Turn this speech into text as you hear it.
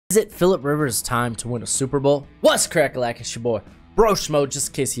Is it Philip Rivers' time to win a Super Bowl? What's crack-a-lack? It's your boy Broshmo, just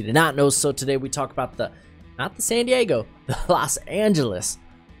in case you did not know. So today we talk about not the San Diego, the Los Angeles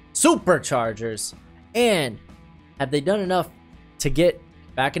Superchargers. And have they done enough to get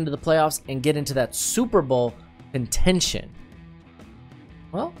back into the playoffs and get into that Super Bowl contention?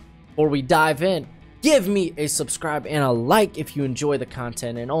 Well, before we dive in, give me a subscribe and a like if you enjoy the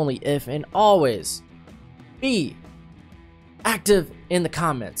content, and only if, and always be active in the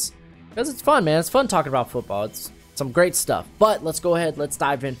comments, because it's fun, man. It's fun talking about football. It's some great stuff. But let's go ahead, let's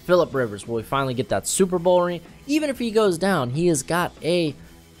dive in. Philip Rivers, will we finally get that Super Bowl ring? Even if he goes down, he has got a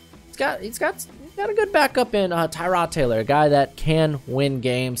he's got a good backup in Tyrod Taylor, a guy that can win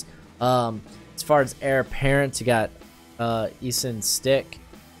games. As far as heir apparent, you got Eason Stick.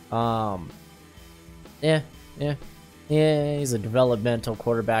 Yeah, he's a developmental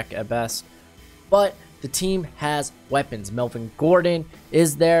quarterback at best, but the team has weapons. Melvin Gordon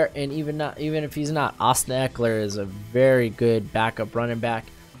is there, and even if he's not, Austin Eckler is a very good backup running back.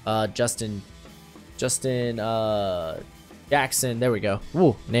 Justin Jackson, there we go.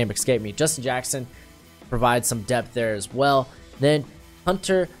 Ooh, name escaped me. Justin Jackson provides some depth there as well. Then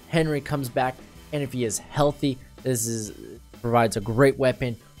Hunter Henry comes back, and if he is healthy, provides a great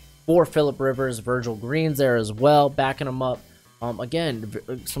weapon for Philip Rivers. Virgil Green's there as well, backing him up. Again,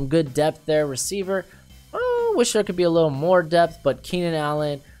 some good depth there. Receiver, wish there could be a little more depth, but Keenan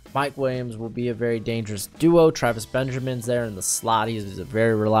Allen, Mike Williams will be a very dangerous duo. Travis Benjamin's there in the slot. He's a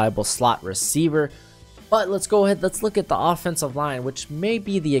very reliable slot receiver. But let's go ahead. Let's look at the offensive line, which may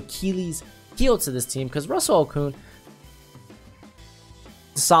be the Achilles heel to this team, because Russell Okung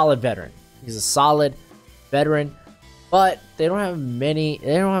is a solid veteran. He's a solid veteran, but they don't have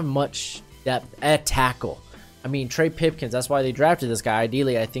much depth at tackle. I mean, Trey Pipkins, that's why they drafted this guy.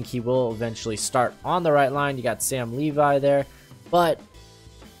 Ideally, I think he will eventually start on the right line. You got Sam Levi there, but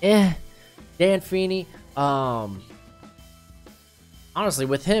Dan Feeney, honestly,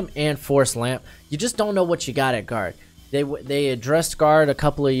 with him and Forrest Lamp, you just don't know what you got at guard. They addressed guard a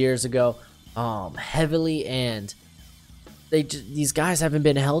couple of years ago heavily, and these guys haven't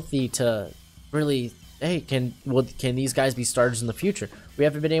been healthy to really, hey, can these guys be starters in the future? We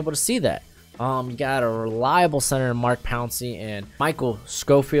haven't been able to see that. You got a reliable center in Mark Pouncey, and Michael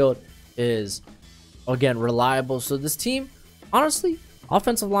Schofield is, again, reliable. So this team, honestly,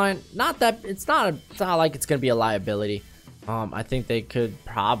 offensive line, it's not like it's going to be a liability. I think they could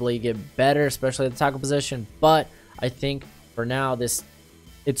probably get better, especially at the tackle position, but I think for now it's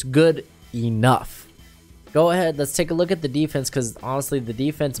good enough. Go ahead, let's take a look at the defense, because honestly, the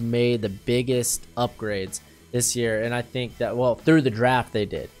defense made the biggest upgrades this year, and I think that, well, through the draft they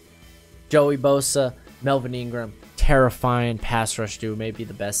did. Joey Bosa, Melvin Ingram, terrifying pass rush duo, maybe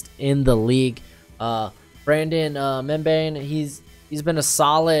the best in the league. Brandon Membane, he's been a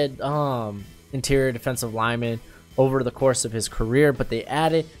solid interior defensive lineman over the course of his career, but they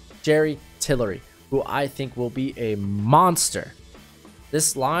added Jerry Tillery, who I think will be a monster.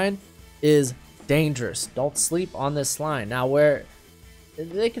 This line is dangerous. Don't sleep on this line. Now, where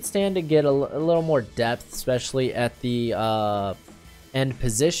they could stand to get a little more depth, especially at the end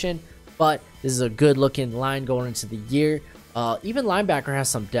position, but this is a good looking line going into the year. Even linebacker has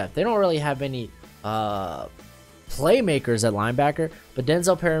some depth. They don't really have any playmakers at linebacker, but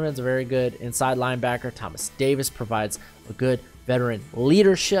Denzel Perryman's a very good inside linebacker. Thomas Davis provides a good veteran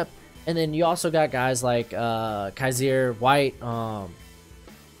leadership, and then you also got guys like Kaiser White,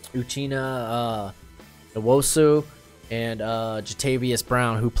 Uchenna Nwosu, and Jatavius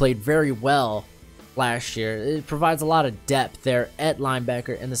Brown, who played very well last year. It provides a lot of depth there at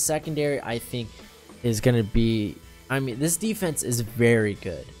linebacker, and the secondary, I think, is going to be, I mean, this defense is very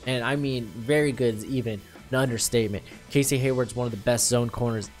good, and I mean very good is even an understatement. Casey Hayward's one of the best zone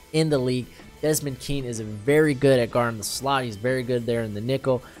corners in the league. Desmond Keene is very good at guarding the slot. He's very good there in the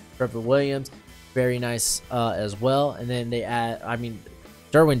nickel. Trevor Williams, very nice as well. And then they add, I mean,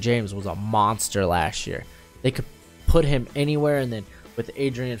 Derwin James was a monster last year. They could put him anywhere, and then with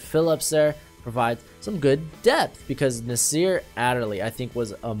Adrian Phillips there, provides some good depth, because Nasir Adderley, I think,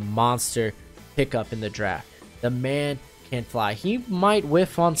 was a monster pickup in the draft. The man can fly. He might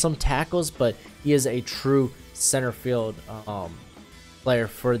whiff on some tackles, but he is a true center field player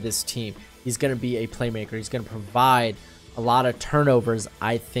for this team. He's going to be a playmaker. He's going to provide a lot of turnovers,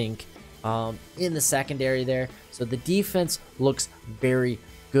 I think, in the secondary there. So the defense looks very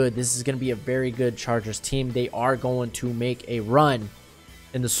good. This is going to be a very good Chargers team. They are going to make a run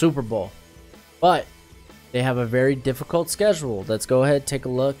in the Super Bowl, but they have a very difficult schedule. Let's go ahead and take a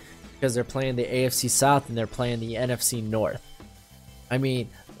look, because they're playing the AFC South and they're playing the NFC North. I mean,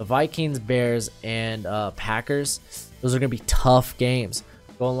 the Vikings, Bears, and Packers, those are going to be tough games.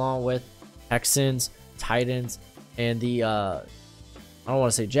 go along with Texans, Titans, and the I don't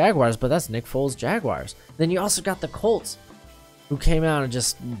want to say Jaguars, but that's Nick Foles' Jaguars. Then you also got the Colts, who came out and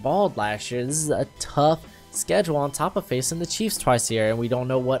just balled last year. This is a tough schedule on top of facing the Chiefs twice a year, and we don't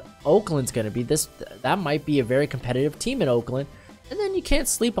know what Oakland's going to be. That might be a very competitive team in Oakland. And then you can't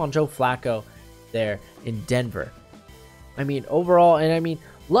sleep on Joe Flacco there in Denver. I mean, overall, and I mean,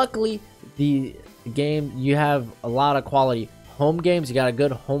 luckily, the game, you have a lot of quality home games. You got a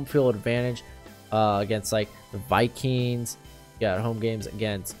good home field advantage against like the Vikings. You got home games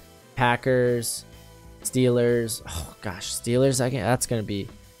against Packers, Steelers. Oh gosh, Steelers. That's gonna be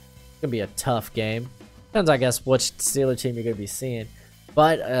a tough game. Depends, I guess, which Steeler team you're gonna be seeing.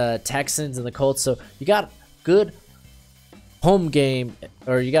 But Texans and the Colts. So you got good home game,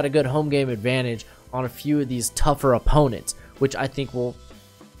 or you got a good home game advantage on a few of these tougher opponents, which I think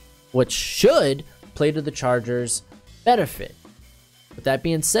which should play to the Chargers' benefit. With that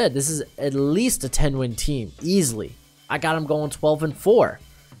being said, this is at least a 10-win team easily. I got them going 12-4.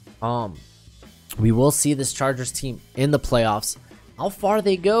 We will see this Chargers team in the playoffs. How far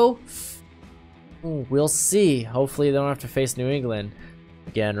they go, we'll see. Hopefully they don't have to face New England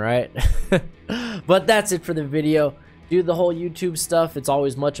again, right? But that's it for the video. Do the whole YouTube stuff. It's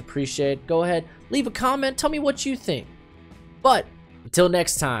always much appreciated. Go ahead, leave a comment. Tell me what you think. But until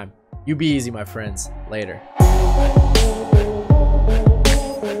next time, you be easy, my friends. Later.